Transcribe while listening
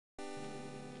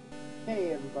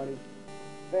Hey everybody,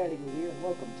 BatEagle here, and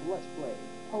welcome to Let's Play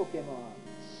Pokemon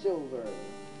Silver.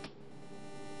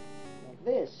 Now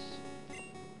this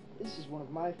is one of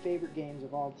my favorite games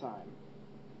of all time.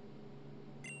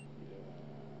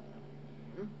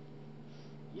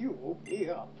 You woke me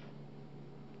up.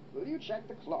 Will you check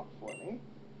the clock for me?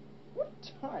 What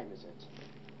time is it?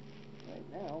 Right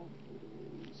now, it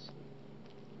is...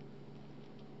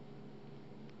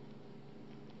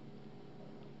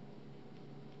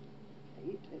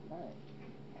 Nine.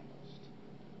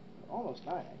 Almost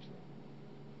 9,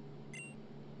 actually.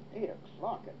 8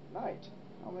 o'clock at night.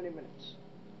 How many minutes?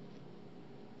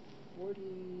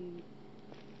 42,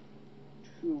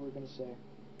 we're gonna say.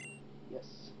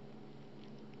 Yes.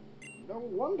 No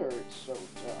wonder it's so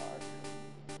dark.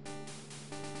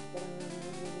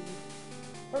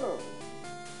 Hello.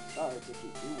 Sorry to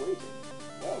keep you waiting.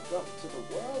 Welcome to the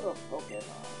world of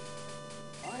Pokemon.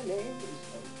 My name is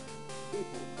Oak.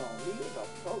 People call me the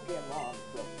Pokemon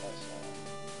Professor.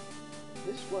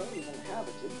 This world is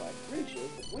inhabited by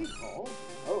creatures that we call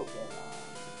Pokemon.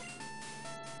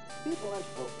 People and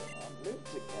Pokemon live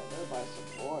together by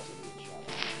supporting each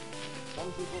other. Some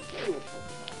people play with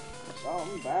Pokemon.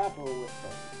 Some battle with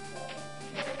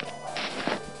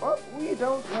Pokemon. But we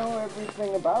don't know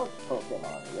everything about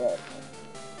Pokemon yet.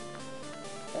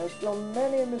 There's still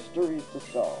many mysteries to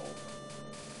solve.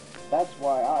 That's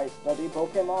why I study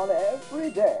Pokemon every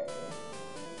day.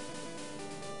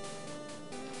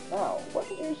 Now, what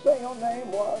did you say your name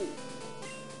was?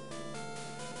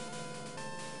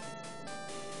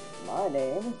 My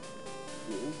name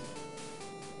is...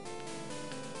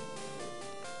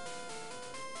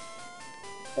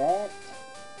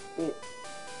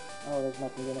 Oh, there's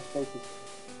nothing in the spaces.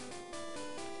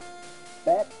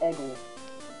 BatEagle.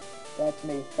 That's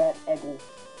me, BatEagle.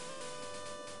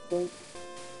 Think.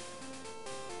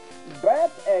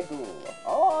 BatEagle,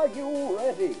 are you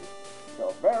ready?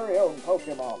 Your very own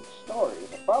Pokemon story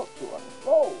is about to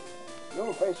unfold.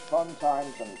 You'll face fun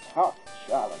times and tough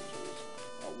challenges.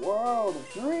 A world of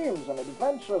dreams and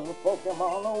adventures with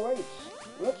Pokemon awaits.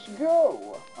 Let's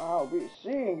go! I'll be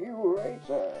seeing you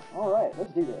later. Alright,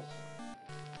 let's do this.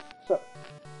 So,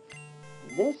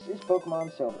 this is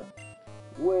Pokemon Silver.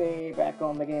 Way back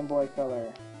on the Game Boy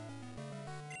Color.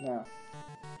 Now,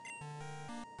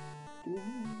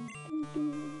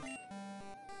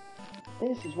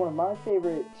 this is one of my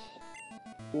favorite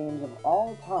games of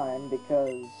all time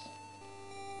because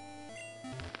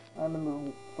I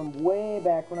remember from way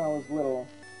back when I was little,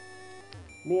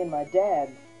 me and my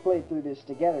dad played through this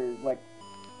together like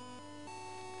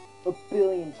a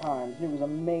billion times, and it was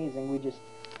amazing. We'd just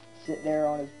sit there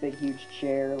on his big huge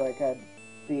chair, like I'd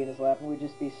be in his lap, and we'd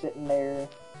just be sitting there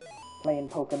playing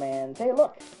Pokemon. Hey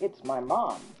look, it's my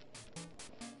mom.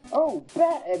 Oh,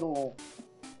 BatEagle!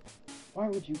 Why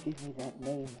would you give me that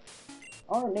name?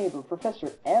 Our neighbor,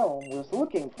 Professor Elm, was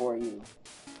looking for you.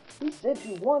 He said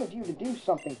he wanted you to do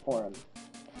something for him.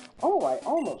 Oh, I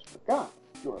almost forgot.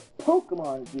 Your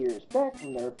Pokemon gear is back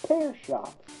from the repair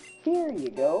shop. Here you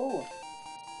go.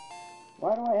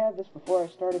 Why do I have this before I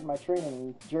started my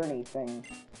training journey thing?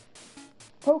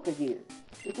 Poke gear.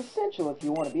 It's essential if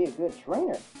you want to be a good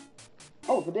trainer.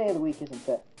 Oh, the day of the week isn't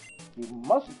set. You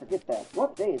mustn't forget that.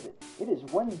 What day is it? It is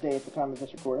Wednesday at the time of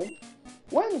this recording.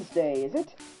 Wednesday, is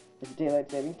it? Is it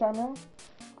daylight savings time now?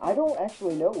 I don't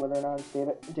actually know whether or not it's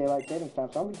daylight savings time,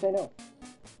 so I'm going to say no.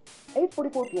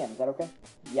 8:44 p.m., is that okay?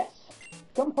 Yes.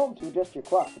 Come home to adjust your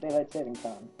clock to daylight savings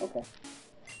time. Okay.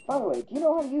 By the way, do you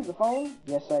know how to use the phone?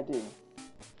 Yes, I do.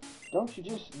 Don't you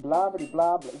just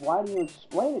blah-blah-blah. Why do you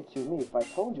explain it to me if I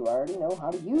told you I already know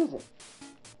how to use it?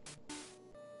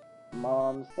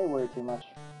 Moms, they worry too much.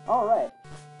 Alright.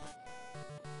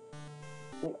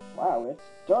 Wow, it's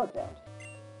dark out.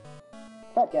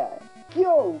 Fat guy.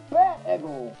 Yo,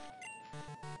 BatEagle!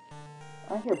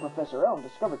 I hear Professor Elm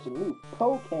discovered some new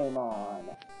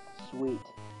Pokemon. Sweet.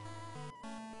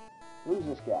 Who's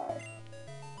this guy?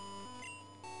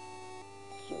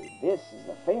 So this is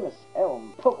the famous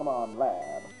Elm Pokemon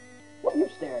Lab. What are you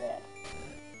staring at?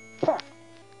 Ha!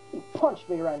 He punched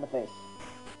me right in the face.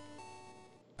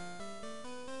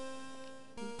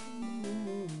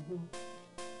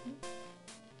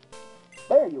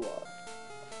 There you are.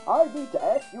 I need to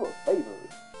ask you a favor.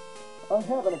 I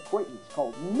have an acquaintance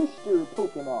called Mr.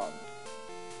 Pokemon.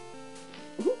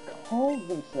 Who calls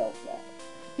himself that?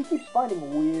 He keeps finding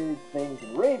weird things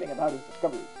and raving about his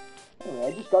discoveries. Anyway,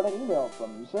 I just got an email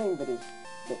from him saying that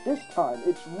this time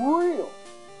it's real.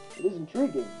 It is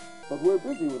intriguing, but we're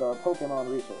busy with our Pokemon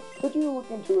research. Could you look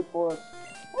into it for us?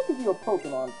 I'll give you a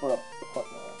Pokemon for a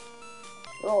partner.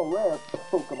 They're all rare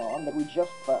Pokemon that we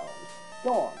just found.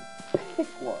 Go on, pick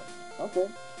one. Okay.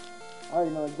 I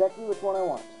already know exactly which one I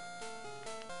want.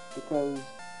 Because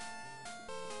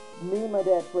me and my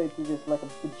dad played through this like a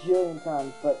bajillion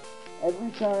times, but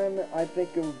every time I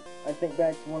think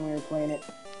back to when we were playing it,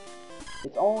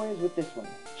 it's always with this one.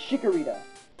 Chikorita.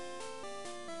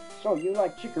 So, you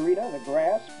like Chikorita, the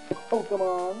grass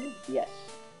Pokemon? Yes.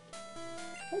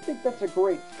 I think that's a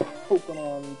great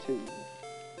Pokemon, too.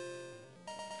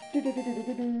 Yeah!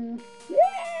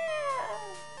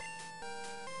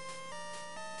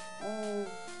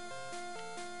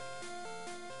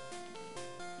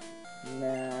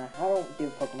 Nah, I don't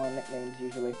give Pokemon nicknames,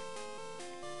 usually.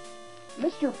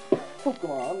 Mr.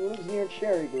 Pokemon lives near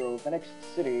Cherry Grove, the next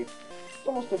city. It's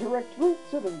almost a direct route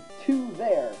to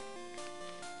there.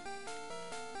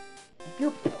 If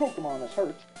your Pokemon is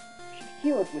hurt, you should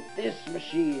heal it with this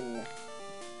machine.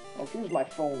 Oh, here's my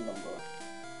phone number.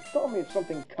 Tell me if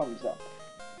something comes up.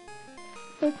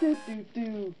 I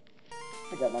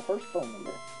got my first phone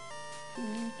number. I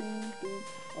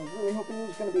was really hoping it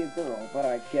was going to be a girl, but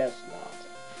I guess not.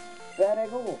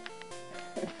 BatEagle.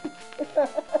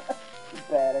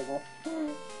 BatEagle.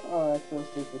 Oh, that's so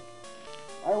stupid.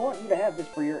 I want you to have this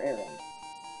for your errand.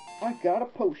 I got a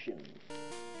potion.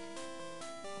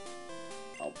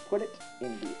 I'll put it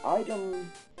in the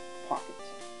item pocket.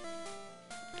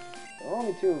 There are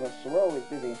only two of us, so we're always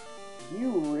busy. You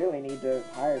really need to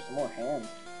hire some more hands.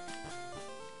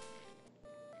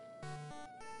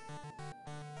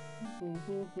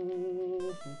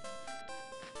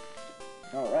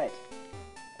 Alright.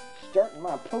 Starting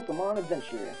my Pokemon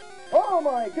adventure. Oh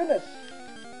my goodness!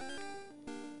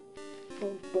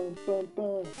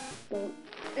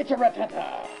 It's a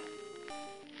Rattata!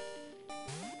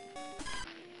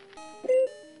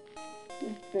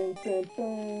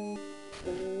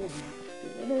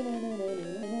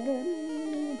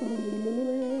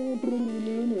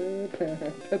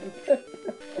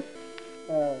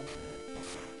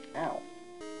 Ow.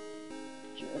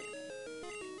 Jerk.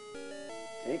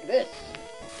 Take this!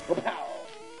 Pow!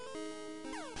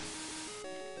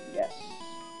 Yes.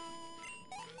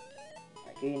 I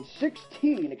gained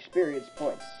 16 experience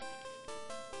points.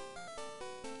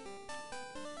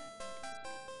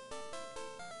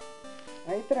 I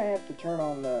hate that I have to turn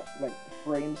on the, like,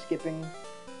 frame skipping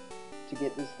to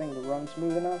get this thing to run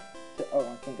smooth enough to... Oh,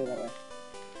 I can't go that way.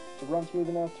 To run smooth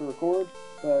enough to record,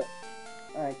 but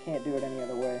I can't do it any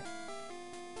other way.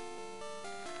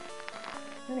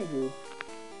 Anywho.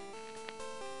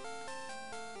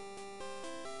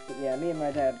 But yeah, me and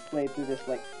my dad played through this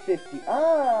like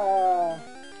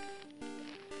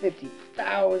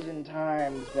 50,000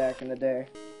 times back in the day.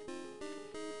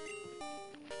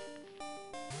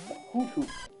 Hoot hoot.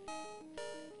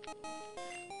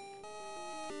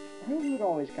 Hoot hoot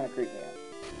always kind of creeped me out.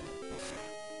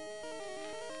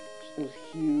 Just those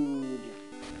huge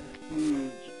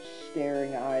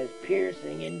staring eyes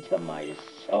piercing into my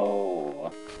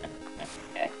soul.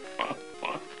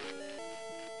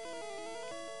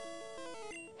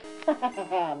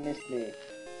 Missed me.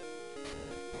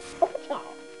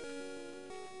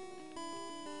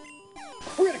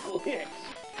 Critical hits.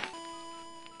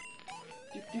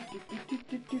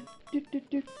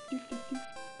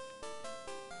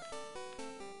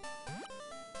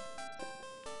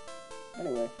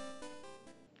 Anyway.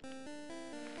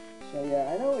 So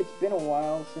yeah, I know it's been a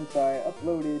while since I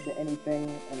uploaded anything,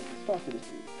 and let's talk to this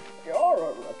dude. You're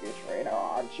a rookie trainer,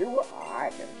 aren't you?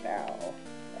 I can tell.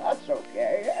 That's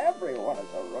okay, everyone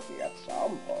is a rookie at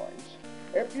some point.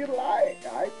 If you like,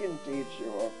 I can teach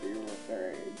you a few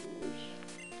things.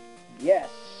 Yes,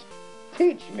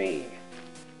 teach me!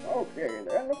 Okay,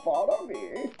 then follow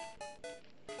me.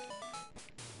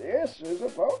 This is a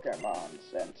Pokemon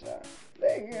Center.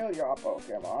 They heal your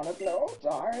Pokemon at no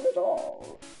time at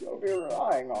all. You'll be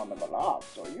relying on them a lot,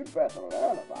 so you'd better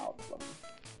learn about them.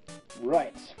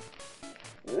 Right.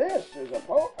 This is a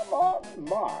Pokemon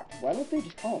Mart. Why don't they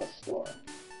just call it a store?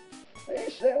 They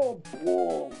sell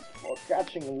bulls for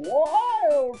catching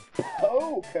wild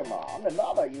Pokemon and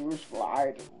other useful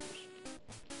items.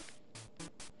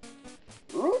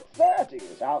 Route 30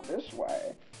 is out this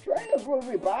way. Trainers will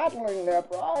be battling their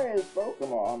prized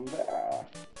Pokemon there.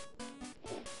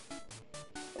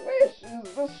 This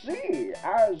is the sea,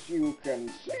 as you can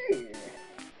see.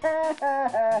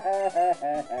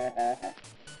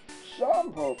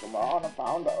 Some Pokemon are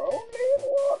found only in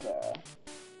water.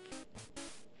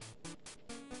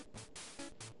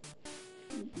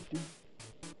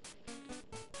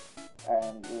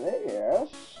 And this,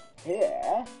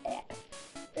 here,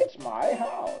 it's my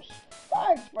house.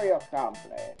 Thanks for your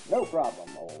company. No problem,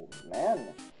 old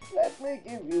man. Let me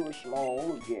give you a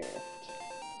small gift.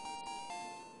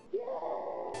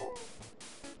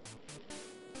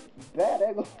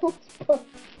 BatEagle.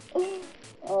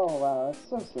 Oh wow, that's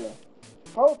so silly.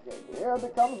 Poker here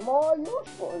becomes more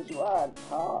useful as you add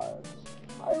cards.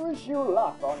 I wish you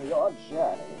luck on your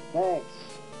journey. Thanks.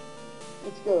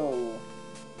 Let's go.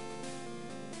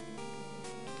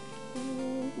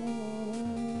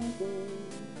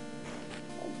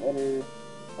 I better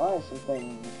buy some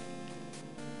things.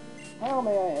 How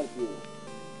may I help you?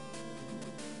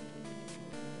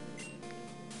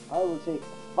 I will take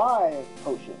 5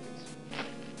 potions.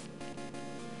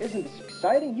 Isn't this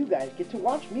exciting? You guys get to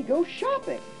watch me go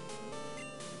shopping.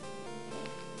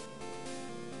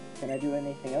 Can I do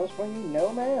anything else for you?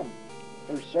 No, ma'am.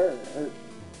 Or sir. Or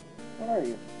what are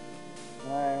you?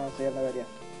 I honestly have no idea.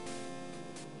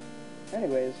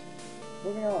 Anyways,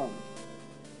 moving on.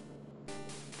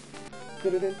 I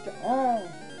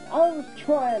was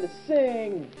trying to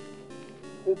sing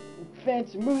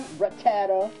Fancy Moot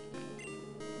Ratata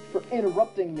for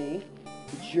interrupting me,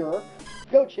 jerk.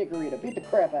 Go, Chikorita, beat the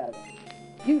crap out of him.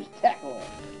 Use Tackle him.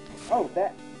 Oh,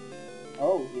 that...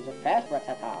 Oh, he's a fast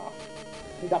Ratata.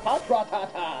 He's a fast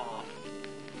Ratata.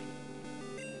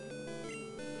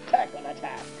 Tackle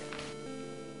attack.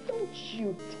 Don't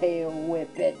you tail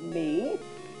whip at me.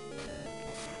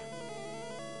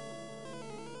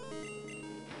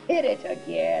 Hit it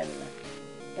again.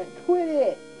 And quit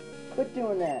it. Quit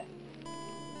doing that.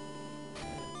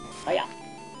 Hiya.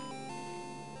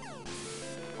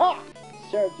 Ha!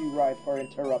 Serves you right for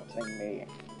interrupting me.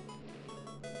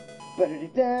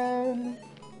 Ba-da-da-dun.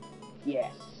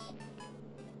 Yes.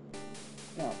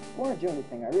 Now, before I do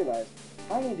anything, I realized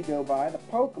I need to go by the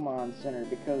Pokemon Center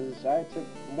because I took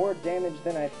more damage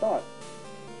than I thought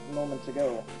moments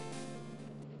ago.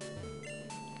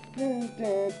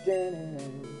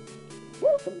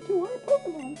 Welcome to our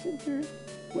Pokemon Center.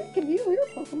 We can heal your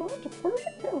Pokemon to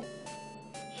perfect health.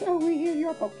 Shall we heal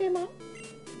your Pokemon?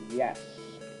 Yes.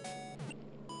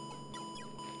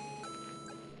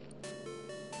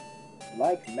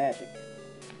 Like magic.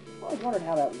 I always wondered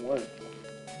how that worked.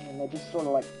 And they just sort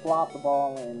of like flop the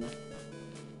ball in,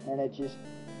 and it just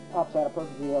pops out a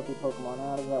perfectly healthy Pokemon.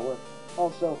 How does that work?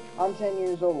 Also, I'm 10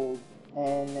 years old,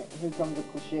 and here comes a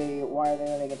cliche, why are they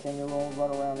letting a 10-year-old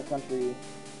run around the country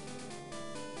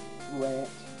rant.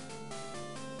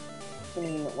 I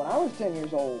mean, when I was 10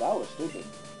 years old, I was stupid.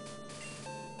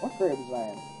 What grade was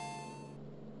I in?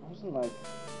 I was in like...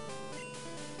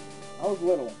 I was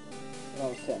little when I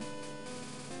was 10.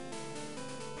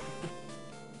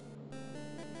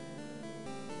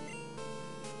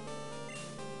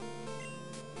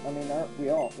 I mean,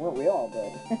 weren't we all,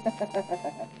 bud?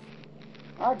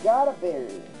 I got a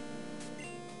berry.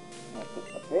 I'll put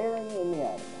the berry in the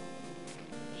item.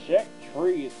 Check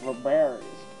trees for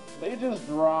berries. They just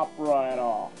drop right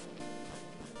off.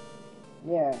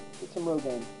 Yeah, get some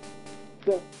Rogaine.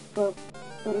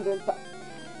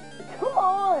 Come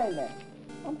on!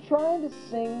 I'm trying to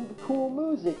sing the cool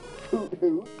music, Hoot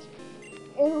Hoot.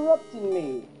 Interrupting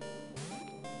me.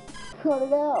 Cut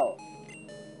it out.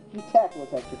 You tackle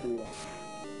attack, Chikorita.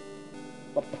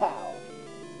 Ba-pow.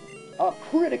 A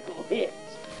critical hit.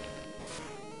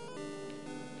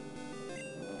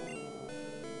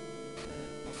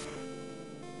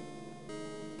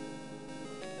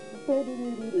 Oh,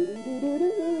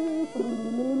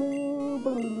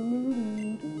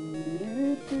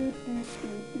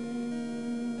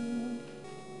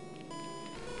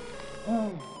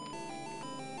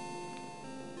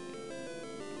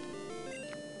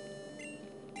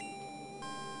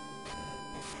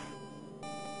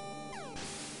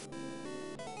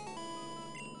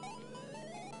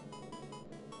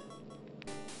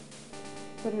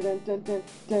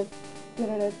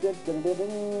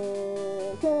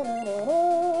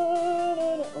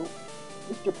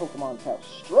 Mr. Pokemon's house.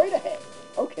 Straight ahead.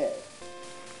 Okay.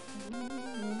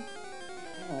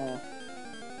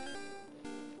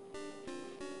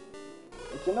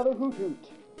 It's another Hoot Hoot.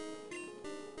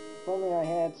 If only I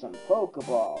had some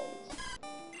Pokeballs.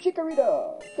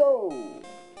 Chikorita, go!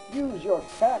 Use your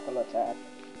tackle attack.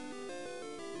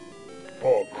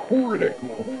 A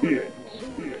critical hit.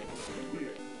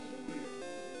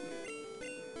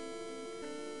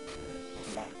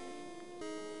 Smack.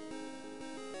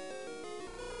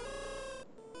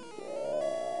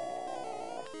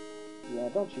 Yeah,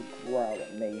 don't you growl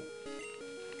at me.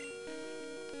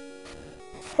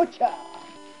 Hoocha!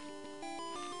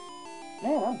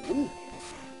 Man, I'm weak.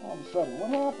 All of a sudden, what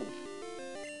happened?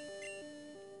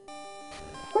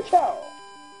 Hoocha!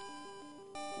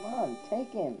 Come on,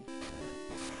 take him.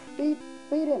 Beat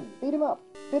him. Beat him up.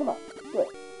 Beat him up. Good.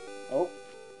 Oh,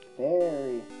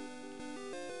 very.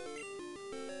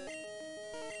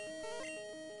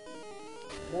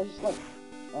 Did I just like,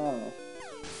 I don't know.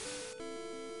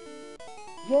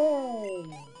 Yay!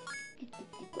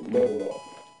 Level up.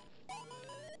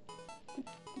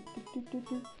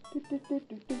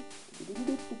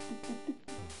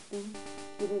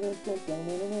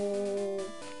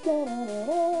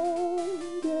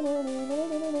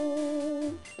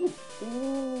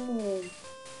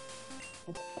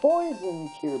 It's poison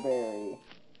Cureberry.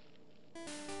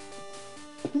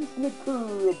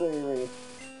 Cureberry.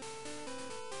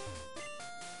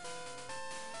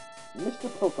 Mr.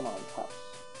 Pokemon's house.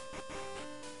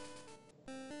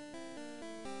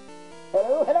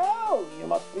 Hello, hello! You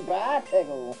must be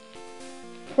BatEagle.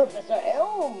 Professor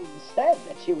Elm said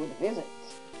that you would visit.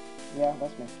 Yeah,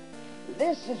 that's me.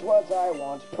 This is what I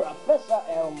want Professor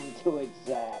Elm to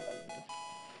examine.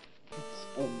 It's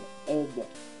an egg.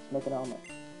 Let's make an omelet.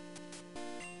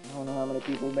 I don't know how many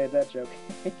people made that joke.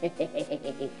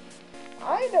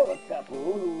 I know a couple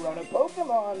who run a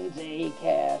Pokemon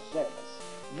daycare service.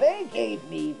 They gave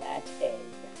me that egg.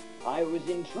 I was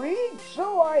intrigued,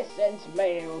 so I sent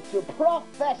mail to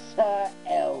Professor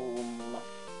Elm.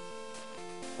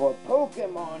 For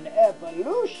Pokemon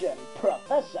evolution,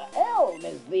 Professor Elm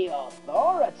is the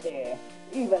authority.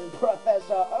 Even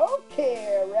Professor Oak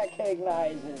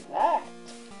recognizes that.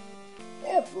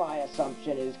 If my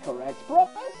assumption is correct,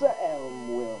 Professor Elm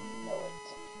will know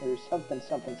it. There's something.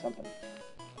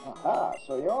 Aha,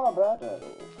 so you're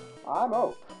BatEagle. I'm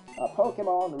Oak, a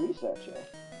Pokemon researcher.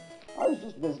 I was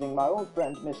just visiting my old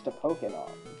friend, Mr.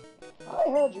 Pokemon. I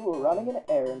heard you were running an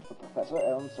errand for Professor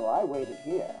Elm, so I waited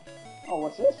here. Oh,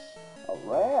 what's this? A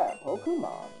rare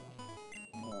Pokemon.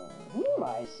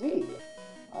 I see.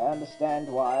 I understand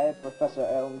why Professor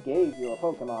Elm gave you a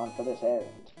Pokemon for this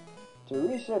errand. To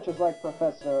researchers like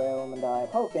Professor Elm and I,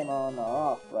 Pokemon are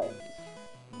our friends.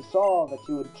 We saw that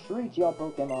you would treat your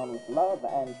Pokemon with love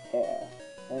and care,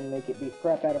 and make it beat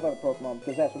crap out of other Pokemon,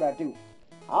 because that's what I do.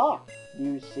 Ah,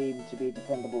 you seem to be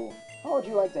dependable. How would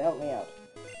you like to help me out?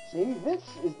 See, this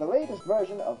is the latest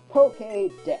version of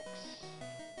Pokédex.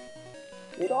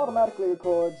 It automatically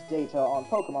records data on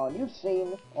Pokemon you've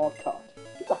seen or caught.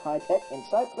 It's a high-tech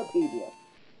encyclopedia.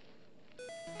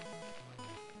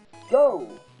 Go!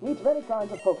 Meet many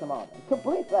kinds of Pokemon and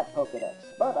complete that Pokédex.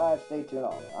 But I've stayed too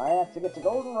long. I have to get to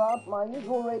Goldenrod for my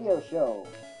usual radio show.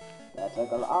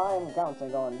 BatEagle, I'm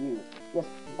counting on you. Yes,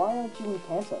 why aren't you in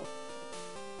Kanto?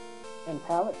 In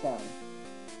Pallet Town?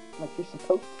 Like you're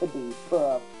supposed to be,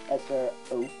 Professor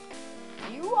Oak.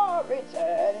 You are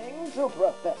returning to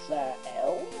Professor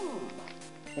Elm.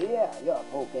 Here, your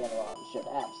Pokemon should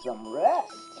have some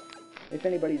rest. If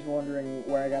anybody's wondering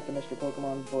where I got the Mr.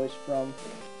 Pokemon voice from,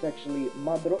 it's actually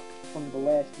Madruk from The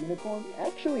Last Unicorn.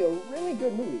 Actually, a really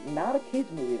good movie. Not a kid's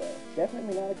movie, though.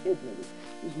 Definitely not a kid's movie.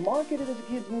 It was marketed as a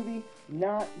kid's movie.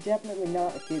 Definitely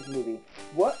not a kid's movie.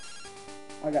 What?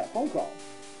 I got a phone call.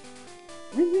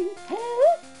 Ring, ring.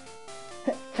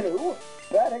 Hello?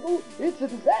 BatEagle, it's a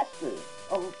disaster.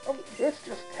 It's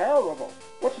just terrible.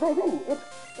 What's wrong?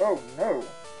 Oh no.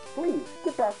 Please,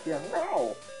 get back here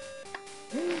now.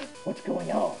 What's going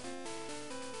on?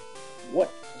 What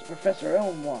does Professor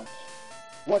Elm want?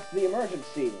 What's the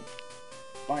emergency?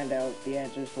 Find out the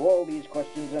answers to all these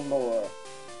questions and more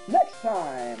next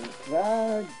time.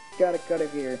 I gotta cut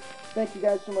it here. Thank you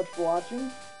guys so much for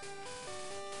watching.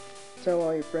 Tell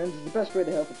all your friends. It's the best way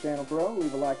to help the channel grow.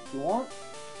 Leave a like if you want.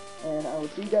 And I will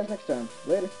see you guys next time.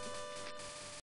 Later.